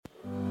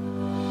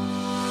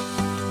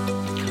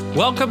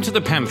Welcome to the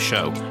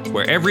PEMF-SHOW,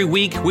 where every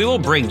week we will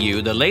bring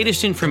you the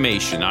latest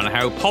information on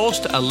how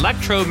pulsed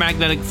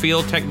electromagnetic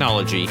field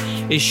technology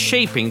is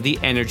shaping the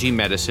energy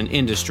medicine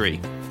industry.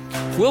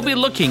 We'll be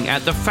looking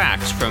at the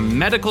facts from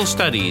medical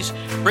studies,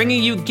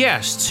 bringing you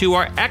guests who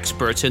are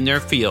experts in their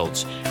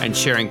fields, and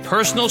sharing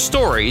personal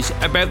stories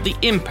about the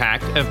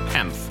impact of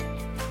PEMF.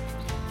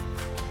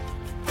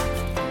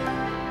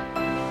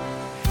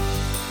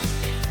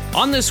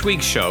 On this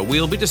week's show,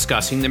 we'll be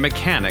discussing the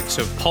mechanics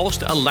of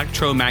pulsed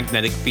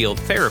electromagnetic field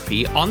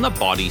therapy on the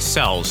body's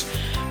cells.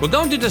 We're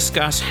going to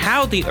discuss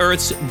how the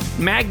Earth's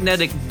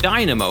magnetic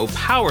dynamo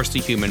powers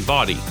the human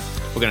body.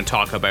 We're going to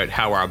talk about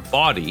how our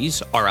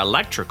bodies are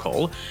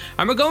electrical,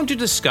 and we're going to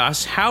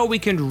discuss how we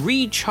can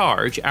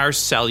recharge our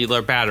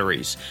cellular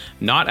batteries.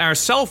 Not our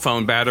cell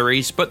phone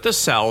batteries, but the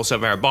cells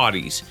of our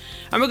bodies.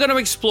 And we're going to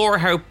explore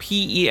how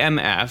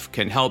PEMF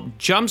can help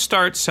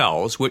jumpstart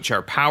cells which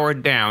are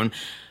powered down.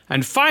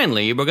 And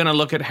finally, we're going to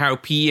look at how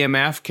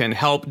PEMF can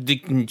help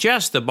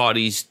decongest the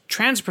body's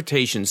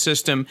transportation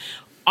system,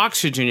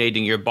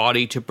 oxygenating your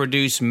body to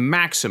produce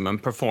maximum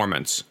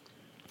performance.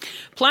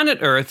 Planet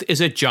Earth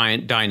is a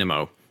giant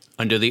dynamo.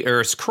 Under the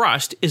Earth's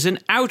crust is an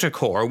outer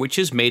core which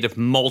is made of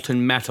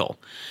molten metal.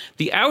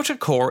 The outer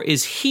core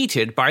is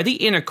heated by the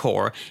inner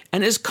core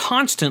and is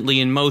constantly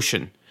in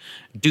motion.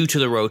 Due to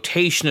the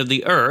rotation of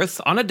the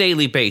Earth on a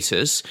daily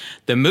basis,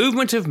 the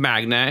movement of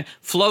magna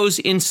flows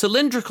in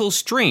cylindrical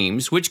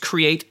streams which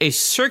create a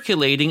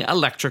circulating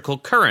electrical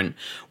current,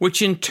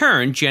 which in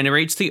turn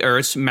generates the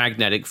Earth's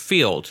magnetic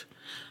field.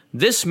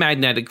 This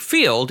magnetic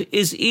field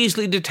is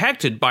easily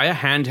detected by a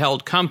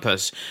handheld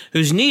compass,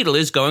 whose needle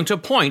is going to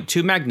point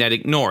to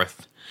magnetic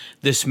north.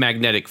 This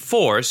magnetic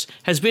force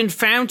has been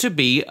found to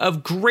be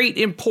of great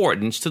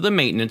importance to the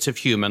maintenance of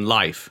human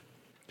life.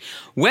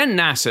 When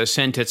NASA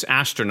sent its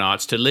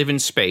astronauts to live in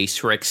space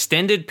for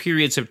extended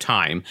periods of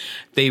time,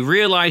 they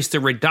realized the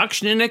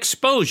reduction in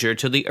exposure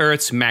to the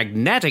Earth's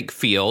magnetic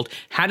field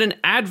had an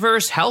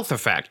adverse health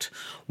effect.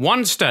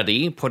 One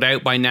study, put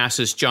out by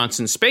NASA's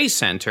Johnson Space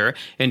Center,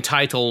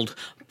 entitled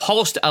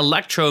Pulsed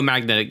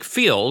Electromagnetic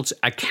Fields,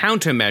 a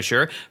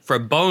Countermeasure for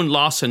Bone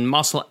Loss and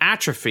Muscle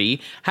Atrophy,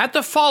 had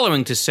the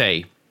following to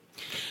say.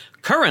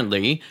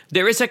 Currently,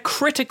 there is a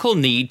critical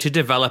need to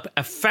develop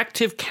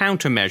effective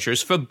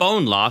countermeasures for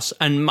bone loss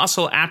and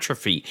muscle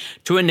atrophy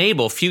to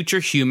enable future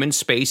human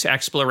space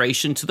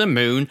exploration to the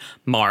Moon,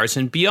 Mars,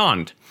 and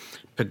beyond.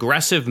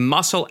 Progressive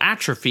muscle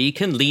atrophy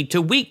can lead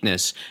to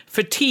weakness,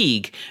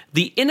 fatigue,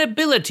 the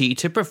inability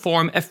to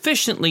perform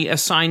efficiently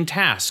assigned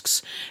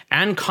tasks,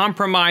 and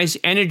compromise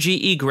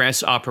energy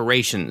egress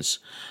operations.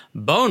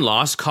 Bone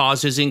loss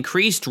causes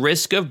increased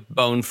risk of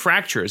bone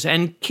fractures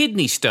and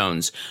kidney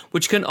stones,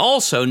 which can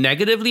also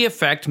negatively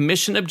affect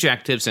mission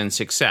objectives and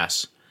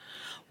success.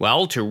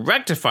 Well, to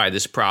rectify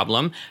this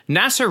problem,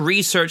 NASA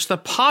researched the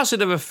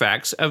positive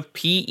effects of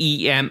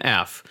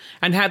PEMF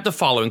and had the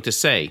following to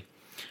say.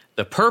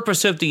 The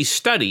purpose of these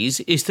studies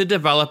is to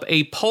develop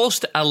a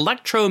pulsed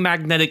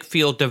electromagnetic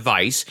field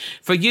device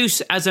for use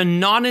as a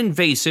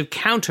non-invasive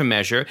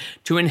countermeasure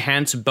to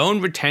enhance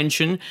bone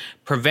retention,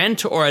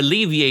 prevent or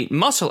alleviate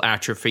muscle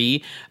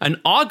atrophy,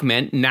 and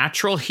augment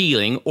natural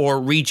healing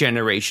or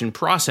regeneration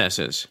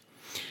processes.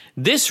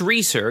 This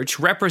research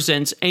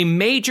represents a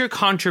major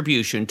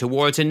contribution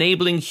towards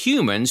enabling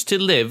humans to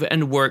live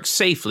and work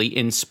safely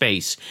in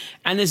space,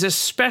 and is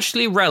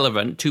especially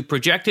relevant to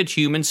projected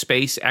human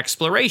space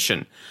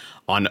exploration.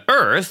 On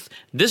Earth,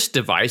 this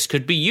device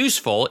could be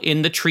useful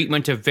in the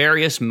treatment of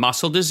various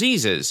muscle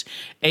diseases,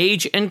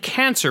 age and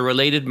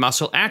cancer-related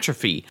muscle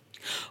atrophy,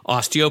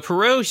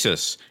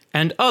 osteoporosis,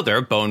 and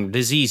other bone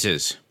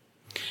diseases.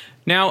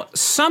 Now,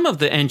 some of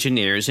the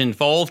engineers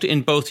involved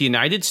in both the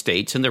United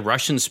States and the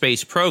Russian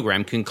space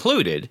program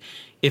concluded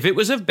if it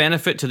was of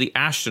benefit to the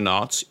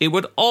astronauts, it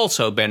would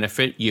also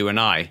benefit you and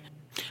I.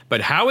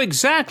 But how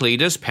exactly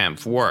does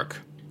PEMF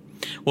work?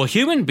 Well,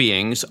 human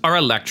beings are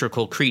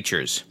electrical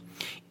creatures.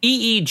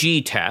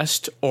 EEG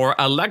test, or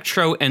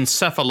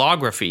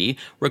electroencephalography,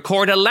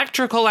 record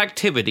electrical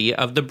activity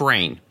of the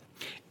brain.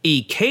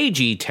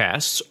 EKG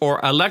tests,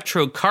 or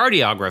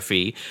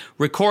electrocardiography,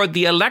 record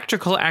the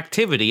electrical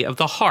activity of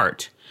the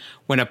heart.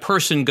 When a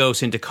person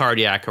goes into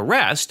cardiac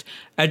arrest,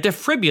 a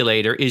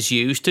defibrillator is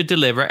used to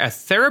deliver a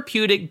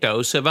therapeutic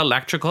dose of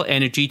electrical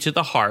energy to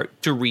the heart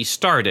to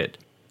restart it.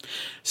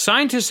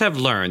 Scientists have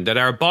learned that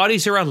our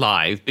bodies are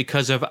alive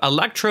because of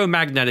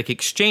electromagnetic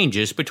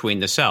exchanges between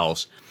the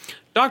cells.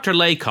 Dr.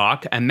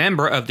 Laycock, a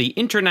member of the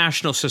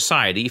International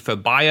Society for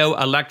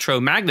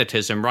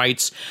Bioelectromagnetism,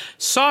 writes,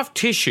 soft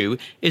tissue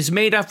is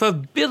made up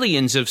of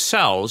billions of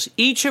cells,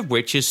 each of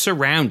which is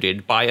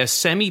surrounded by a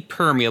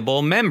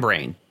semi-permeable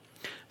membrane.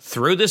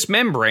 Through this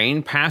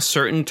membrane pass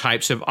certain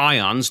types of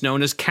ions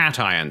known as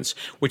cations,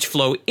 which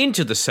flow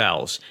into the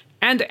cells,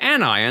 and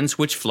anions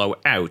which flow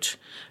out.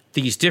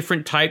 These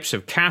different types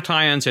of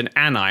cations and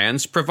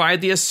anions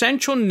provide the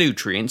essential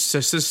nutrients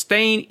to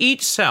sustain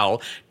each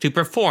cell to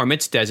perform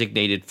its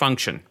designated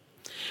function.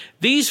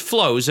 These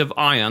flows of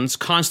ions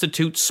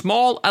constitute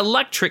small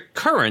electric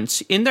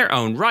currents in their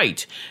own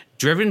right,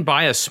 driven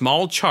by a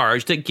small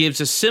charge that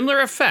gives a similar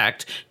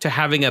effect to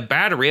having a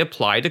battery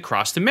applied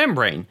across the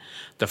membrane.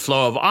 The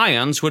flow of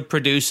ions would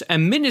produce a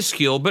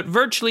minuscule but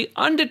virtually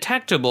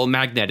undetectable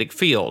magnetic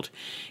field.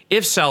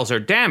 If cells are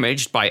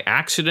damaged by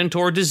accident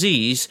or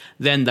disease,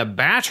 then the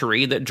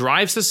battery that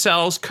drives the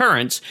cell's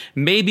currents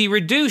may be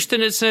reduced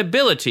in its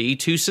ability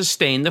to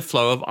sustain the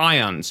flow of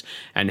ions,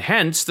 and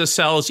hence the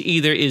cell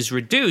either is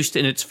reduced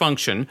in its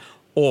function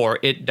or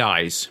it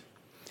dies.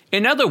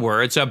 In other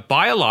words, a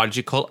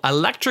biological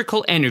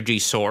electrical energy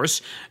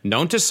source,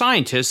 known to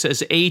scientists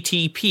as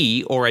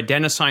ATP or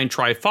adenosine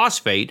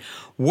triphosphate,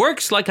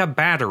 works like a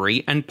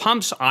battery and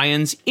pumps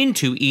ions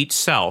into each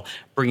cell,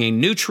 bringing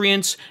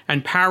nutrients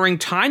and powering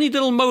tiny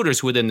little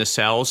motors within the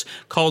cells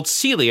called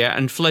cilia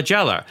and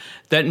flagella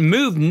that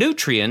move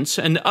nutrients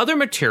and other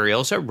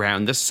materials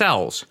around the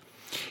cells.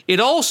 It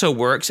also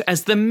works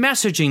as the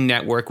messaging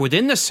network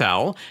within the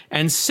cell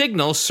and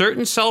signals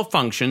certain cell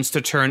functions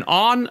to turn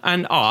on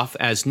and off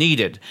as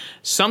needed,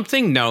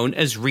 something known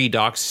as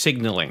redox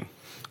signaling.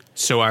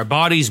 So our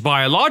body's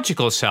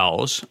biological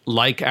cells,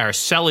 like our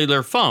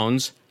cellular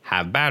phones,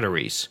 have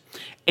batteries.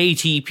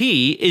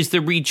 ATP is the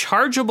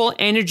rechargeable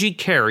energy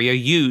carrier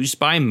used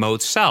by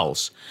most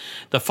cells.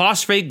 The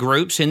phosphate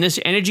groups in this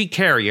energy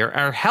carrier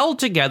are held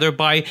together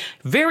by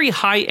very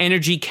high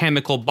energy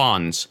chemical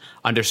bonds.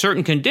 Under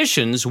certain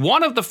conditions,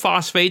 one of the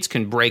phosphates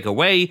can break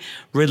away,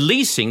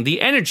 releasing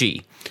the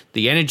energy.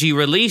 The energy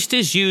released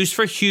is used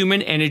for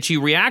human energy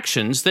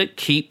reactions that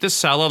keep the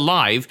cell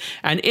alive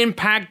and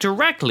impact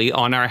directly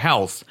on our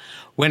health.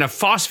 When a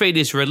phosphate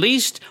is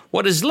released,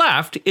 what is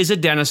left is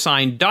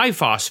adenosine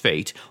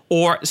diphosphate,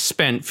 or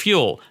spent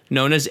fuel,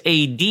 known as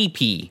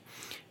ADP.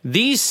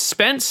 These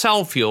spent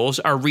cell fuels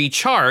are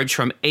recharged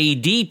from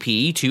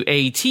ADP to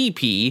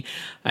ATP,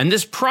 and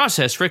this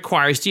process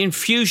requires the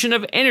infusion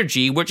of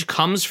energy which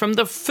comes from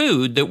the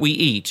food that we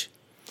eat.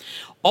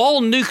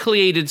 All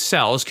nucleated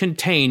cells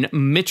contain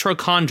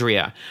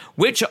mitochondria,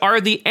 which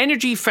are the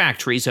energy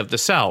factories of the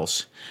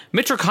cells.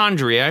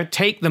 Mitochondria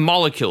take the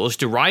molecules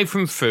derived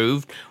from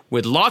food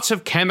with lots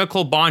of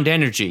chemical bond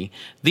energy.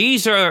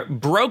 These are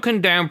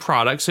broken down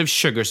products of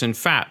sugars and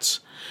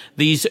fats.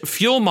 These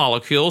fuel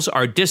molecules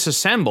are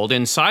disassembled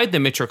inside the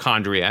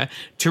mitochondria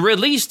to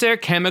release their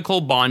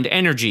chemical bond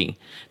energy.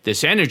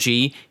 This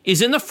energy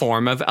is in the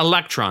form of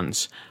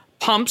electrons.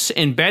 Pumps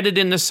embedded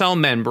in the cell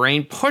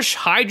membrane push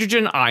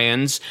hydrogen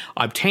ions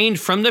obtained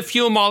from the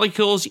fuel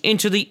molecules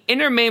into the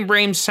inner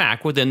membrane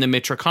sac within the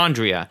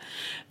mitochondria.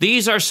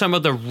 These are some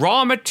of the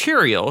raw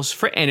materials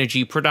for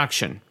energy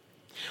production.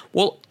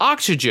 Well,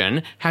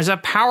 oxygen has a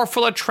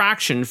powerful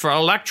attraction for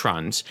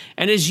electrons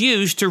and is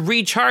used to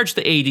recharge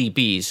the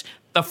ADPs,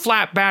 the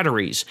flat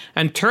batteries,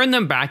 and turn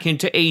them back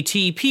into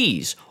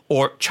ATPs,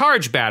 or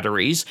charge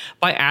batteries,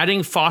 by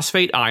adding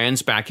phosphate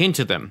ions back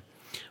into them.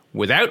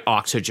 Without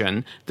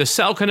oxygen, the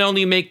cell can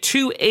only make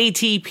 2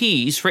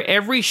 ATPs for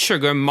every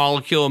sugar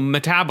molecule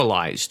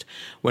metabolized.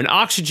 When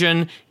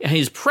oxygen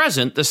is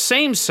present, the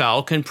same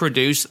cell can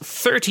produce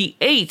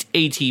 38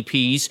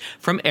 ATPs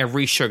from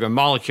every sugar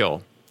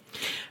molecule.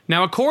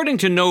 Now, according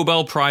to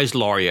Nobel Prize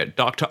laureate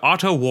Dr.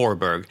 Otto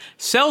Warburg,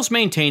 cells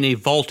maintain a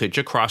voltage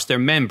across their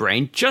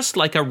membrane just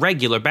like a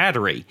regular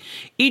battery.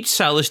 Each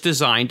cell is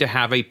designed to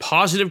have a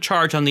positive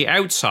charge on the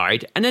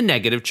outside and a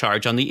negative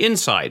charge on the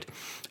inside.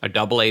 A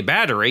AA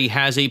battery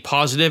has a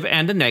positive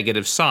and a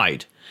negative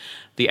side.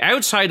 The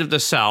outside of the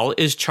cell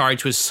is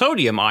charged with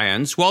sodium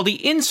ions, while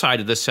the inside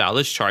of the cell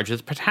is charged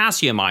with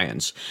potassium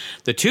ions.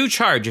 The two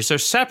charges are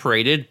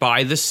separated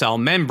by the cell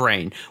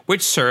membrane,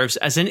 which serves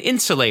as an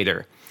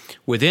insulator.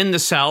 Within the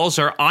cells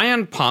are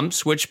ion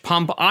pumps which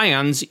pump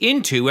ions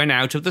into and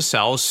out of the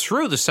cells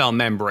through the cell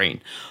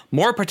membrane.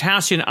 More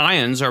potassium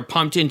ions are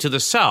pumped into the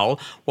cell,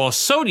 while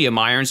sodium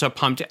ions are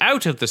pumped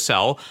out of the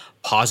cell,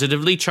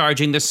 positively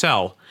charging the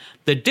cell.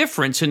 The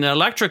difference in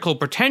electrical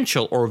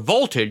potential or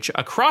voltage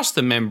across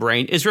the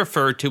membrane is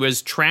referred to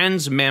as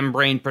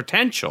transmembrane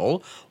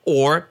potential,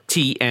 or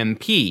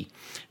TMP.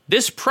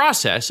 This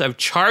process of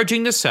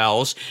charging the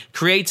cells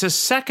creates a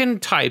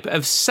second type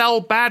of cell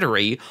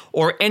battery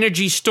or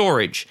energy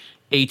storage.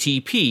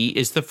 ATP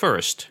is the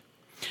first.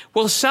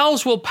 Well,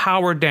 cells will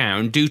power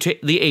down due to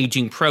the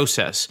aging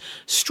process,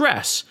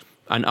 stress,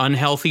 an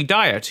unhealthy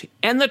diet,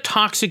 and the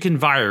toxic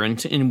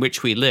environment in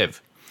which we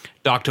live.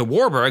 Dr.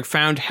 Warburg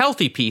found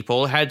healthy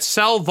people had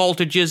cell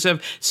voltages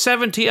of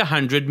 70 to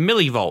 100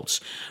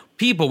 millivolts.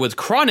 People with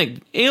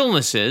chronic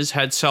illnesses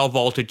had cell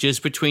voltages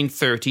between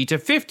 30 to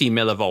 50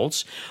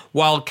 millivolts,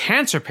 while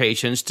cancer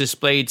patients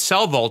displayed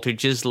cell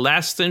voltages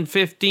less than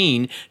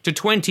 15 to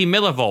 20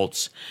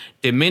 millivolts.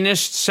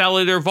 Diminished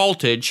cellular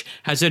voltage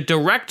has a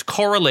direct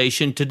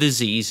correlation to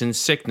disease and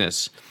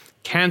sickness.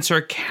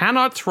 Cancer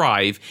cannot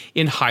thrive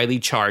in highly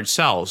charged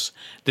cells.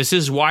 This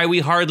is why we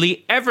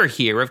hardly ever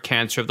hear of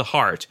cancer of the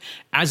heart,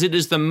 as it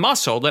is the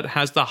muscle that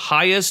has the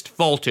highest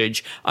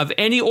voltage of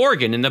any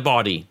organ in the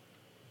body.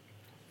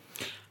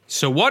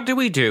 So what do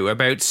we do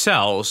about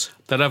cells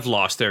that have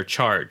lost their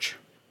charge?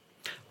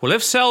 Well,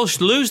 if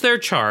cells lose their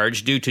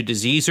charge due to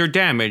disease or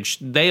damage,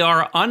 they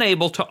are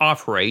unable to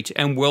operate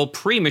and will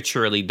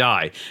prematurely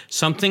die,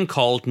 something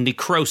called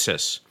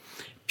necrosis.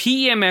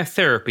 PEMF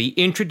therapy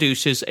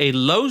introduces a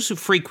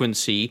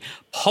low-frequency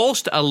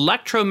pulsed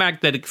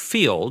electromagnetic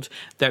field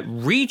that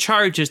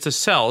recharges the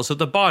cells of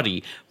the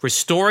body,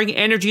 restoring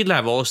energy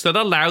levels that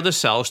allow the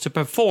cells to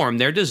perform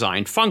their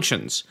designed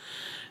functions.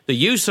 The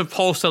use of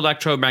pulsed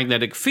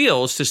electromagnetic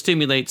fields to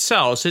stimulate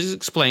cells is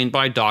explained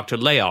by Dr.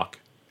 Layock.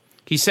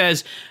 He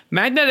says,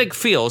 magnetic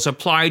fields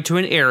applied to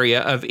an area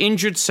of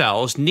injured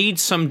cells need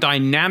some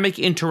dynamic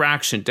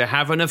interaction to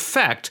have an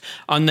effect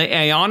on the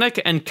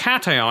ionic and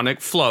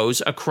cationic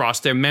flows across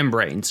their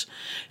membranes.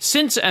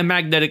 Since a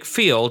magnetic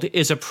field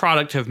is a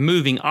product of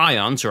moving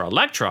ions or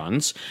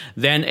electrons,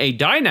 then a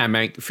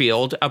dynamic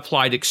field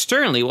applied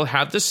externally will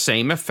have the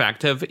same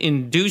effect of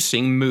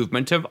inducing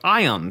movement of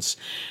ions.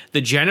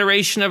 The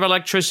generation of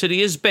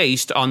electricity is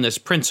based on this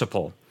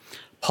principle.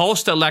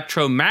 Pulsed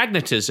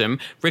electromagnetism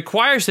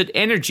requires that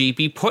energy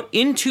be put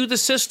into the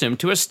system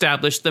to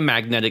establish the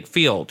magnetic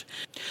field.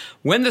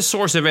 When the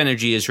source of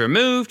energy is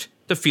removed,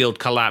 the field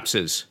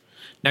collapses.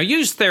 Now,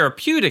 used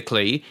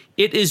therapeutically,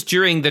 it is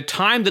during the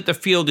time that the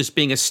field is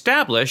being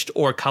established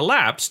or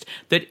collapsed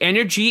that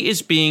energy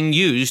is being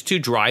used to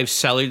drive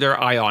cellular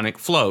ionic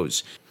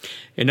flows.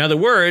 In other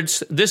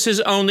words, this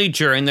is only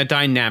during the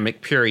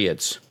dynamic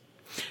periods.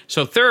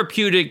 So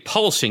therapeutic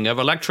pulsing of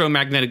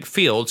electromagnetic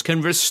fields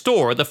can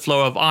restore the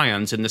flow of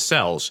ions in the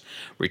cells,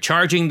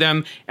 recharging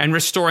them and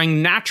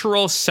restoring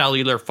natural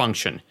cellular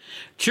function.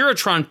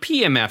 Curatron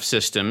PEMF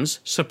systems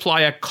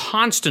supply a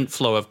constant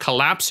flow of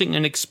collapsing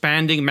and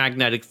expanding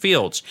magnetic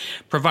fields,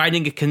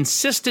 providing a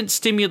consistent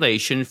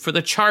stimulation for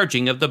the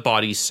charging of the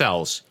body's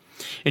cells.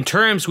 In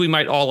terms we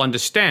might all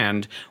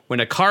understand, when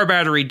a car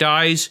battery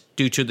dies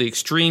due to the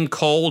extreme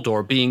cold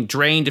or being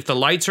drained if the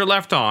lights are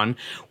left on,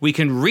 we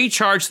can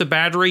recharge the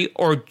battery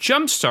or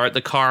jumpstart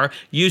the car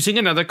using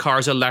another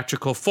car's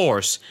electrical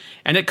force,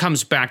 and it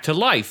comes back to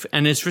life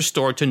and is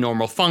restored to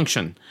normal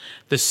function.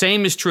 The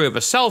same is true of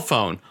a cell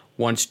phone.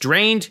 Once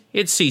drained,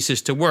 it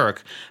ceases to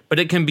work, but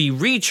it can be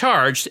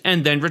recharged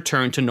and then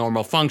returned to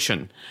normal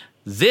function.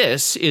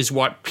 This is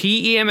what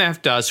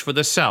PEMF does for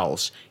the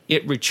cells.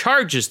 It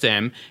recharges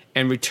them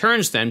and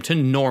returns them to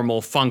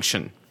normal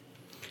function.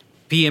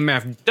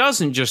 PEMF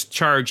doesn't just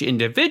charge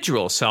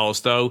individual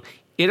cells, though.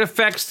 It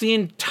affects the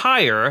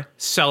entire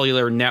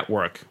cellular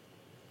network.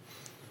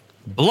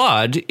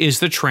 Blood is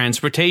the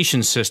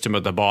transportation system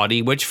of the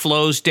body, which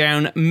flows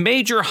down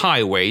major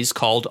highways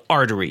called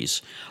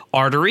arteries.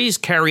 Arteries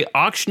carry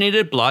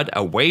oxygenated blood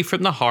away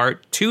from the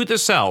heart to the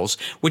cells,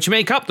 which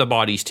make up the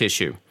body's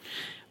tissue.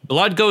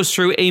 Blood goes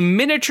through a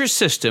miniature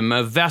system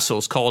of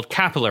vessels called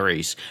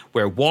capillaries,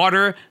 where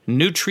water,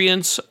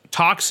 nutrients,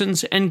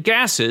 toxins, and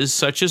gases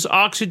such as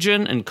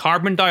oxygen and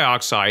carbon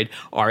dioxide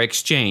are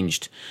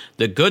exchanged.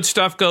 The good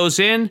stuff goes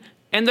in,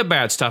 and the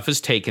bad stuff is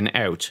taken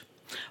out.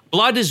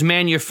 Blood is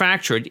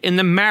manufactured in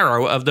the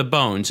marrow of the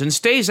bones and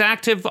stays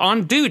active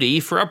on duty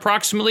for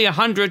approximately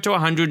 100 to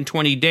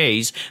 120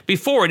 days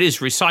before it is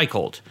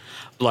recycled.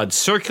 Blood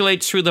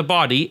circulates through the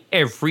body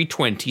every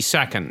 20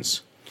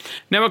 seconds.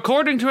 Now,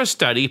 according to a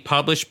study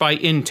published by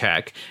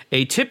Intech,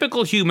 a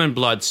typical human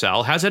blood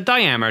cell has a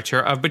diameter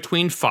of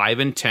between 5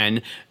 and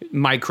 10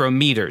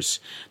 micrometers,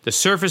 the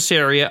surface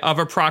area of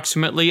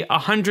approximately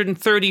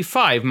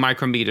 135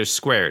 micrometers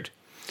squared.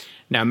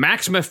 Now,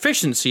 maximum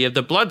efficiency of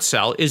the blood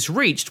cell is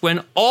reached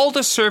when all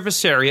the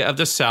surface area of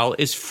the cell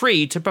is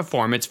free to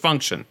perform its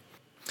function.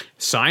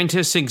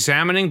 Scientists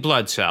examining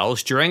blood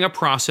cells during a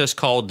process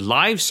called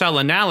live cell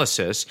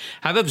analysis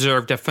have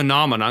observed a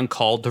phenomenon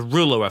called the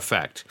rouleau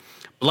effect.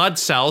 Blood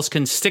cells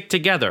can stick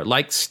together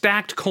like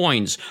stacked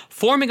coins,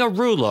 forming a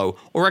rouleau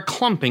or a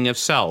clumping of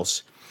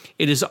cells.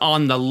 It is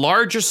on the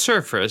larger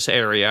surface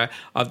area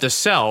of the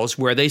cells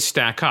where they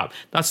stack up.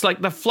 That's like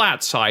the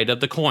flat side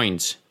of the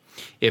coins.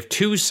 If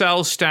two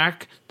cells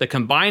stack, the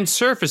combined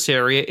surface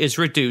area is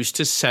reduced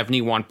to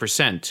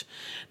 71%.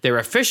 Their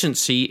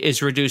efficiency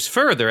is reduced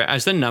further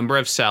as the number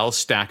of cells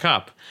stack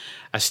up.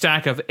 A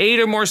stack of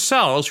 8 or more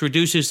cells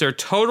reduces their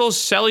total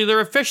cellular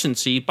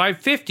efficiency by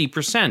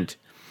 50%.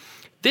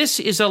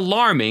 This is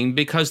alarming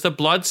because the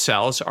blood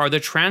cells are the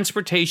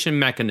transportation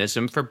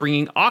mechanism for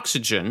bringing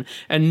oxygen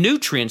and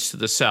nutrients to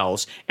the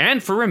cells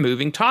and for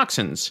removing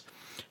toxins.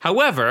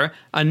 However,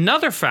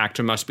 another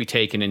factor must be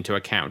taken into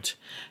account.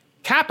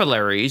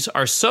 Capillaries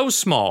are so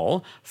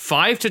small,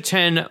 5 to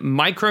 10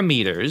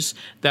 micrometers,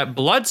 that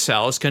blood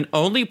cells can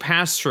only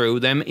pass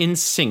through them in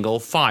single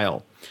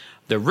file.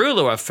 The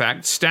rouleau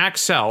effect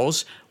stacks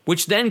cells,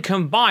 which then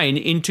combine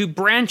into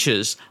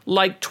branches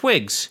like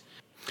twigs.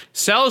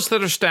 Cells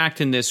that are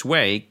stacked in this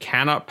way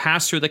cannot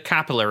pass through the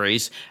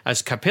capillaries,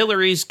 as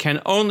capillaries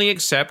can only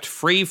accept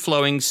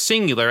free-flowing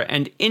singular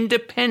and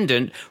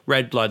independent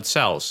red blood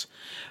cells.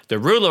 The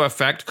rouleau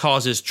effect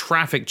causes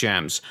traffic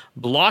jams,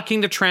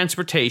 blocking the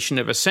transportation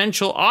of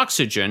essential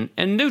oxygen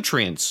and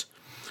nutrients.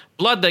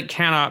 Blood that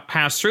cannot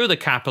pass through the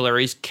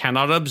capillaries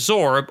cannot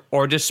absorb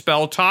or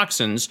dispel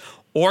toxins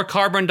or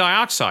carbon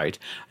dioxide.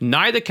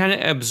 Neither can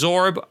it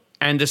absorb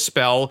and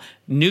dispel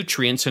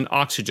nutrients and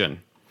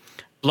oxygen.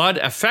 Blood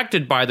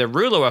affected by the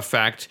Rouleau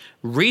effect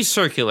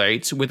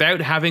recirculates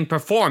without having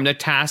performed the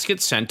task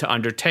it's sent to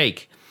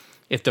undertake.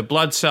 If the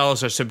blood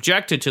cells are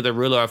subjected to the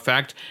Rouleau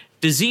effect,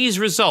 disease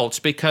results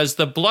because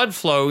the blood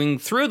flowing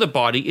through the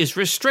body is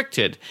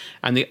restricted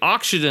and the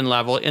oxygen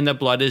level in the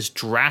blood is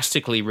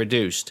drastically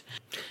reduced.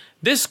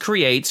 This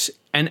creates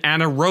an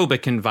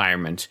anaerobic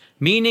environment,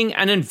 meaning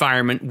an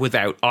environment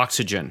without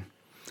oxygen.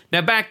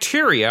 Now,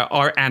 bacteria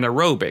are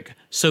anaerobic,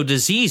 so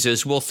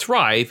diseases will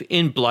thrive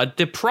in blood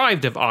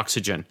deprived of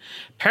oxygen.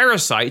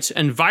 Parasites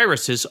and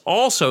viruses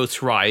also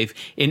thrive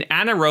in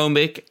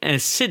anaerobic and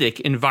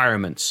acidic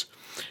environments.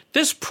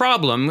 This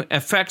problem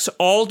affects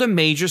all the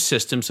major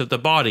systems of the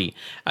body,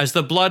 as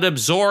the blood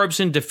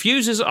absorbs and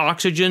diffuses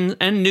oxygen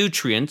and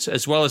nutrients,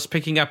 as well as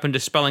picking up and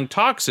dispelling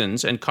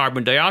toxins and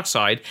carbon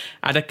dioxide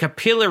at a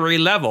capillary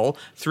level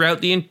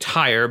throughout the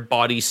entire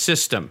body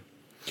system.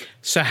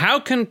 So how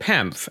can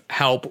PEMF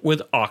help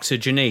with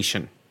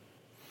oxygenation?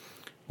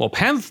 Well,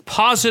 PEMF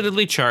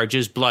positively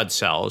charges blood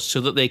cells so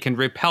that they can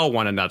repel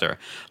one another,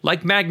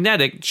 like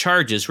magnetic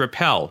charges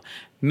repel,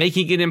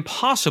 making it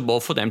impossible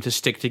for them to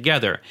stick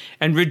together,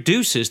 and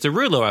reduces the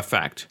Rouleau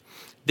effect.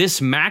 This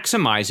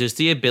maximizes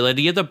the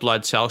ability of the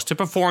blood cells to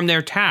perform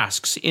their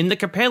tasks in the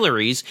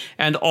capillaries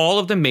and all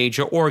of the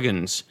major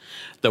organs.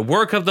 The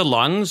work of the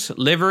lungs,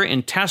 liver,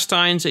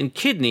 intestines, and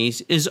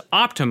kidneys is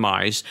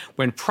optimized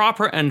when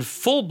proper and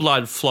full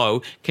blood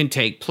flow can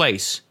take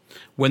place.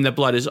 When the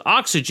blood is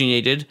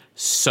oxygenated,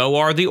 so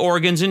are the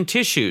organs and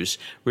tissues,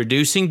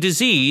 reducing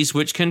disease,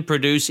 which can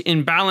produce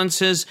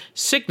imbalances,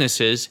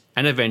 sicknesses,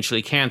 and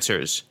eventually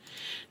cancers.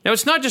 Now,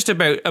 it's not just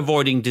about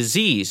avoiding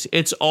disease,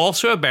 it's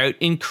also about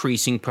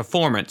increasing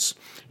performance.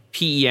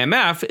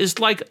 PEMF is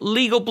like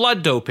legal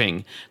blood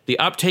doping. The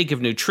uptake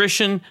of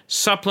nutrition,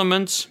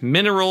 supplements,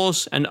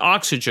 minerals, and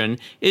oxygen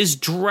is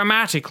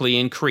dramatically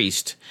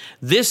increased.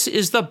 This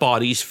is the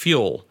body's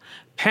fuel.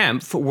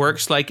 PEMF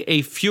works like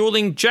a fuel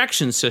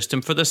injection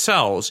system for the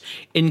cells,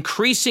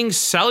 increasing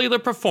cellular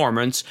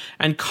performance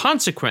and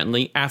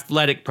consequently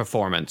athletic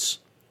performance.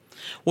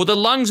 Well, the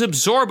lungs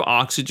absorb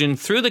oxygen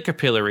through the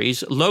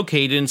capillaries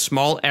located in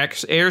small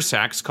air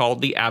sacs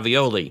called the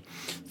alveoli,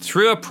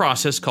 through a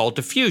process called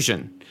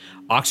diffusion.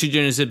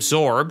 Oxygen is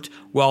absorbed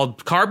while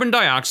carbon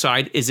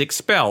dioxide is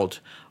expelled.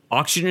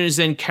 Oxygen is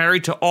then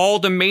carried to all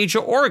the major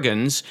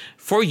organs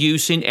for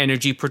use in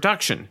energy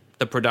production,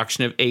 the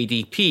production of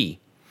ADP.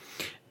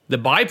 The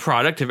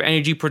byproduct of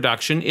energy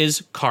production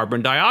is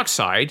carbon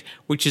dioxide,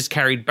 which is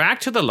carried back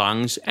to the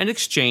lungs and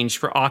exchanged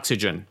for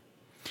oxygen.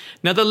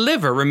 Now, the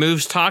liver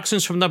removes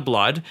toxins from the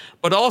blood,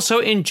 but also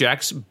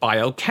injects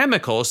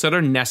biochemicals that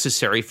are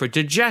necessary for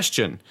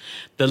digestion.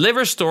 The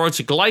liver stores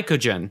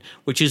glycogen,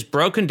 which is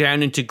broken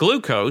down into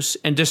glucose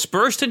and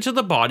dispersed into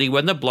the body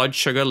when the blood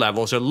sugar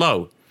levels are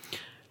low.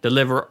 The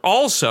liver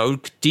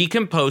also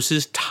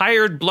decomposes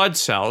tired blood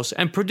cells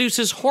and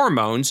produces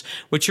hormones,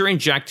 which are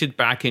injected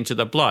back into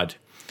the blood.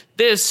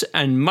 This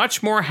and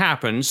much more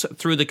happens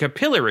through the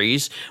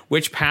capillaries,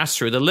 which pass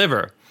through the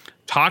liver.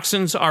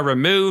 Toxins are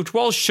removed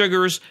while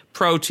sugars,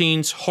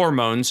 proteins,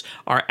 hormones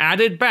are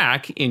added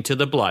back into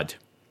the blood.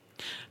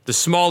 The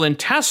small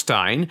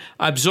intestine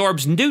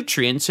absorbs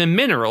nutrients and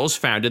minerals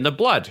found in the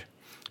blood.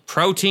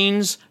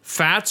 Proteins,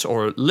 fats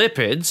or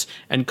lipids,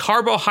 and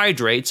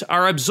carbohydrates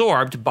are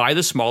absorbed by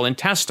the small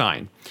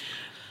intestine.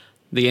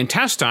 The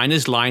intestine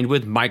is lined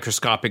with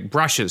microscopic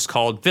brushes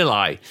called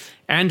villi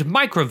and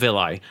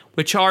microvilli,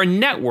 which are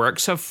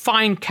networks of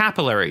fine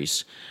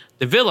capillaries.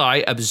 The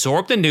villi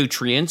absorb the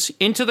nutrients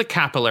into the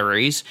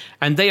capillaries,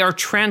 and they are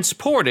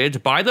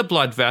transported by the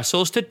blood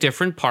vessels to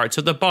different parts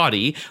of the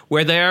body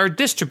where they are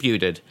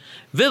distributed.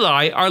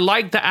 Villi are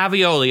like the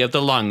alveoli of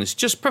the lungs,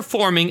 just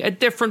performing a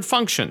different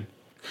function.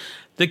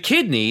 The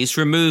kidneys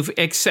remove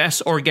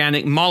excess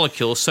organic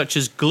molecules such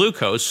as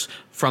glucose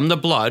from the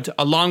blood,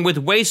 along with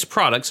waste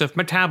products of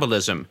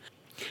metabolism.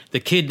 The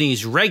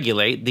kidneys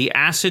regulate the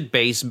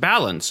acid-base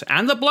balance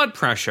and the blood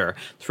pressure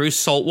through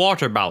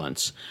salt-water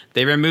balance.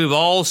 They remove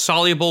all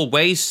soluble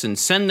wastes and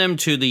send them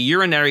to the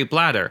urinary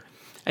bladder.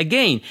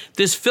 Again,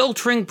 this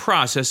filtering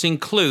process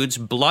includes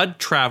blood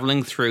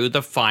traveling through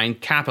the fine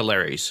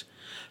capillaries.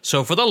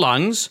 So for the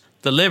lungs,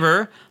 the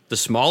liver, the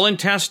small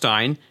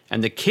intestine,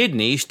 and the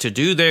kidneys to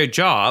do their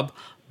job,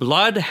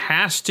 blood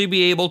has to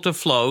be able to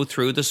flow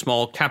through the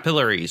small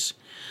capillaries.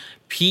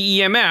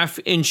 PEMF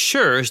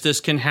ensures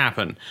this can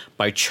happen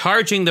by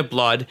charging the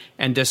blood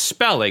and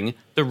dispelling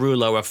the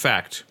Rouleau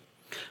effect.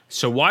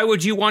 So why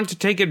would you want to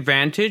take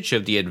advantage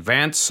of the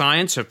advanced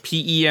science of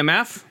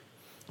PEMF?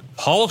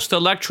 Pulsed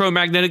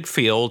electromagnetic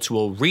fields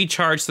will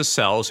recharge the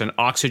cells and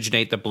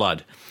oxygenate the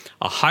blood.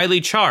 A highly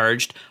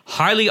charged,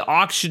 highly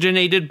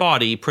oxygenated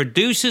body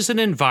produces an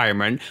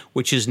environment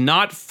which is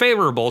not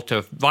favorable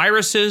to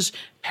viruses,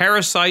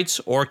 parasites,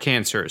 or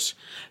cancers.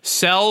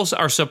 Cells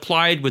are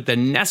supplied with the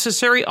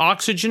necessary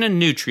oxygen and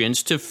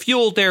nutrients to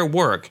fuel their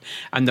work,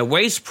 and the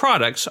waste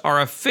products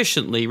are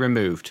efficiently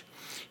removed.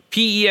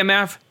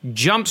 PEMF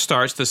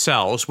jumpstarts the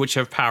cells which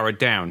have powered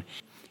down.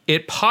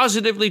 It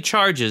positively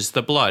charges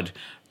the blood.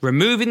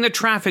 removing the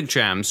traffic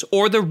jams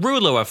or the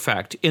rouleau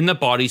effect in the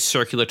body's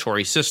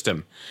circulatory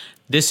system.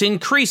 This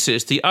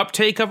increases the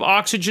uptake of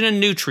oxygen and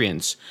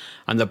nutrients,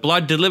 and the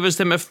blood delivers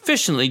them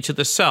efficiently to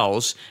the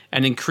cells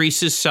and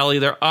increases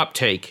cellular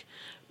uptake.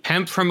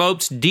 PEMF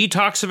promotes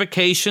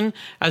detoxification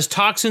as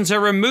toxins are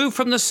removed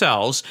from the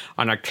cells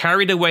and are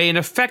carried away and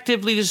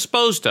effectively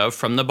disposed of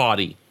from the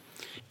body.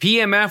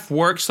 PEMF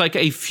works like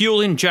a fuel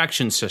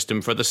injection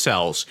system for the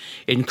cells,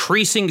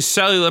 increasing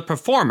cellular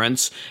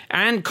performance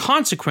and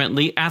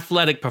consequently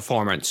athletic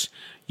performance.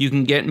 You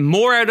can get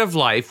more out of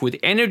life with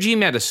energy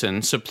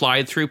medicine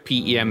supplied through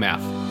PEMF.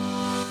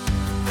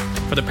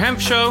 For the PEMF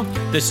Show,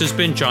 this has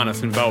been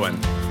Jonathan Bowen.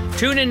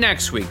 Tune in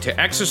next week to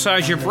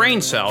exercise your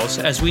brain cells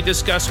as we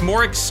discuss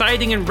more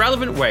exciting and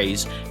relevant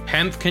ways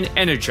PEMF can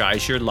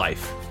energize your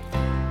life.